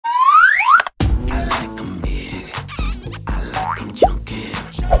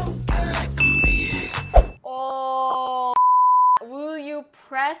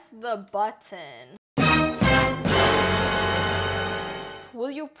press the button? Will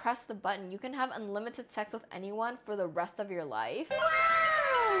you press the button? You can have unlimited sex with anyone for the rest of your life.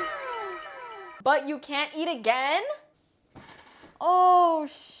 But you can't eat again? Oh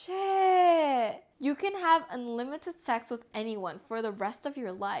shit. You can have unlimited sex with anyone for the rest of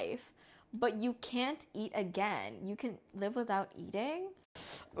your life, but you can't eat again. You can live without eating?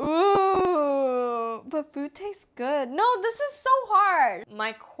 Ooh, but food tastes good. No, this is so hard.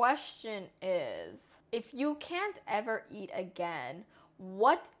 My question is, if you can't ever eat again,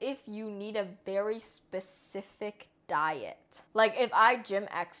 what if you need a very specific diet? Like if I gym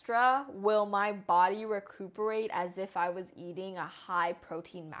extra, will my body recuperate as if I was eating a high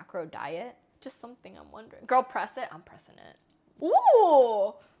protein macro diet? Just something I'm wondering. Girl, press it. I'm pressing it.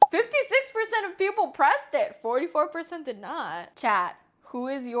 Ooh, 56% of people pressed it. 44% did not. Chat, who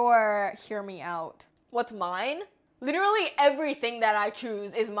is your hear me out? What's mine? Literally everything that I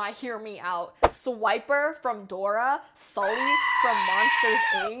choose is my hear me out. Swiper from Dora, Sully from Monsters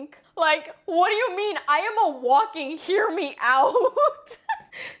Inc. Like, what do you mean? I am a walking hear me out.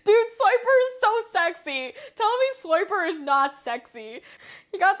 Dude, Swiper is so sexy. Tell me Swiper is not sexy.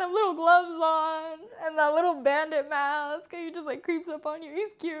 He got them little gloves on and that little bandit mask and he just like creeps up on you.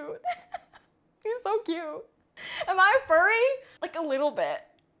 He's cute. He's so cute. Am I furry? Like a little bit.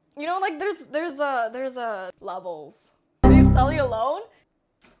 You know, like there's a levels. Leave Sully alone?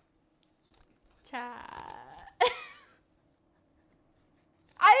 Chat.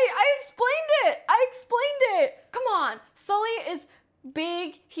 I explained it. I explained it. Come on. Sully is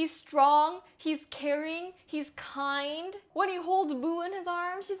big, he's strong, he's caring, he's kind. When he holds Boo in his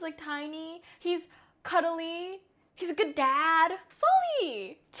arms, she's like tiny. He's cuddly. He's a good dad.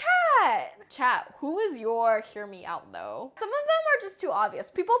 Sully! Chat, who is your hear me out though? Some of them are just too obvious.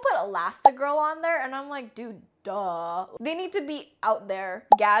 People put Elastigirl on there and I'm like, dude, duh. They need to be out there.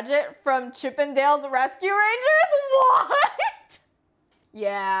 Gadget from Chippendale's Rescue Rangers? What?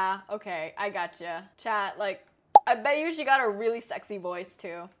 Yeah, okay, I gotcha. Chat, like, I bet you she got a really sexy voice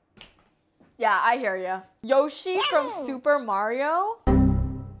too. Yeah, I hear ya. Yoshi from Super Mario?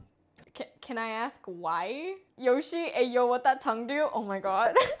 Can I ask why? Yoshi, hey yo, what that tongue do? Oh my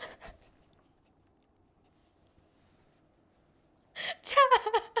god. Chat.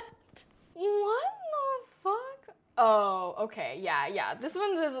 What the fuck? Oh, okay, yeah. This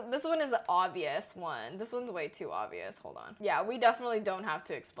one is an obvious one. This one's way too obvious. Hold on. Yeah, we definitely don't have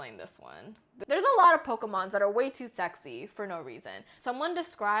to explain this one. There's a lot of Pokemons that are way too sexy for no reason. Someone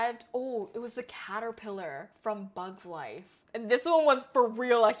described, oh, it was the caterpillar from Bug's Life. And this one was for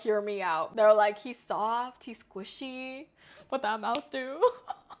real a hear me out. They're like, he's soft, he's squishy. What that mouth do?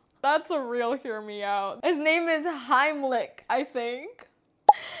 That's a real hear me out. His name is Heimlich, I think.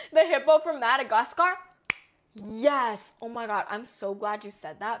 The hippo from Madagascar? Yes. Oh my god, I'm so glad you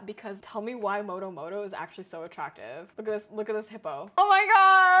said that because tell me why Moto is actually so attractive. Look at this hippo. Oh my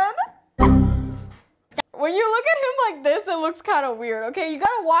god. When you look at him like this, it looks kind of weird. Okay, you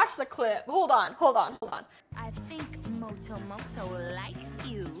gotta watch the clip. Hold on. I think Moto likes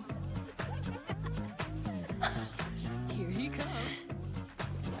you. Here he comes.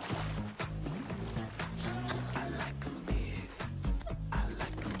 I like him big. I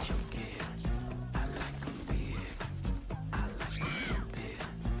like him chunky. I like him big. I like him big.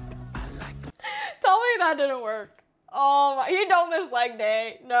 I like him. Tell me that didn't work. Oh my, he don't miss leg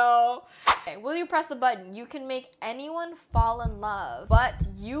day. No. Okay, will you press the button? You can make anyone fall in love, but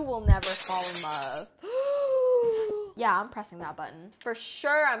you will never fall in love. Yeah, I'm pressing that button. For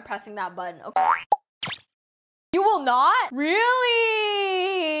sure, I'm pressing that button. Okay. You will not? Really?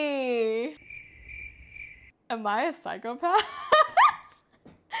 Am I a psychopath?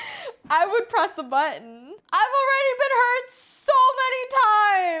 I would press the button. I've already been hurt so many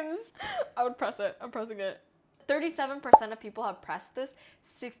times. I would press it. I'm pressing it. 37% of people have pressed this.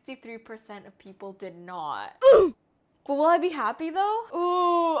 63% of people did not. But will I be happy though?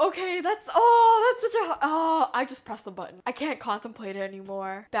 Ooh, okay, that's such a, I just pressed the button. I can't contemplate it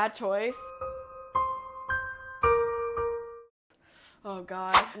anymore. Bad choice. Oh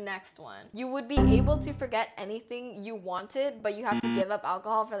god. Next one. You would be able to forget anything you wanted, but you have to give up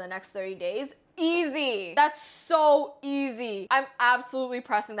alcohol for the next 30 days. Easy. That's so easy. I'm absolutely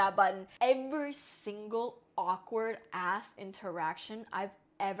pressing that button. Every single awkward ass interaction I've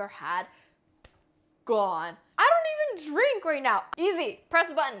ever had, gone. I don't even drink right now. Easy. Press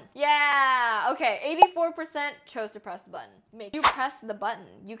the button. Yeah. Okay. 84% chose to press the button. Make you press the button.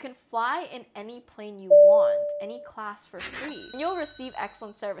 You can fly in any plane you want, any class for free. And you'll receive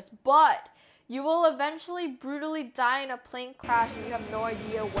excellent service, but you will eventually brutally die in a plane crash and you have no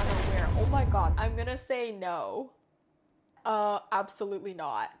idea when or where. Oh my god. I'm gonna say no. Absolutely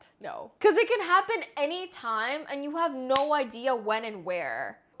not. No. Because it can happen anytime and you have no idea when and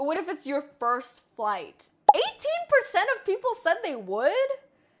where. What if it's your first flight? 18% of people said they would?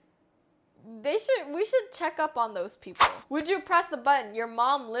 We should check up on those people. Would you press the button? Your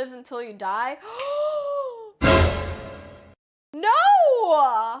mom lives until you die? No!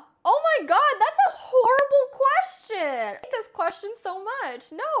 Oh my god, that's a horrible question. I hate this question so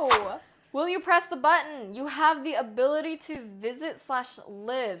much. No. Will you press the button? You have the ability to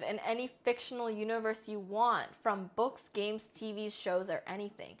visit/live in any fictional universe you want, from books, games, TV shows, or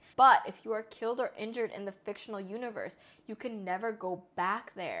anything. But if you are killed or injured in the fictional universe, you can never go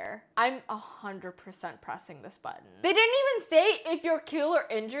back there. I'm 100% pressing this button. They didn't even say if you're killed or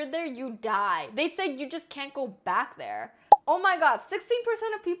injured there, you die. They said you just can't go back there. Oh my god,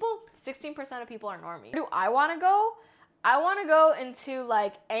 16% of people are normies. Where do I want to go? I want to go into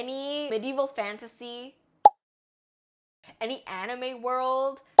like any medieval fantasy, any anime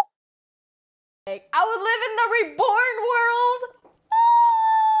world. Like, I would live in the reborn world.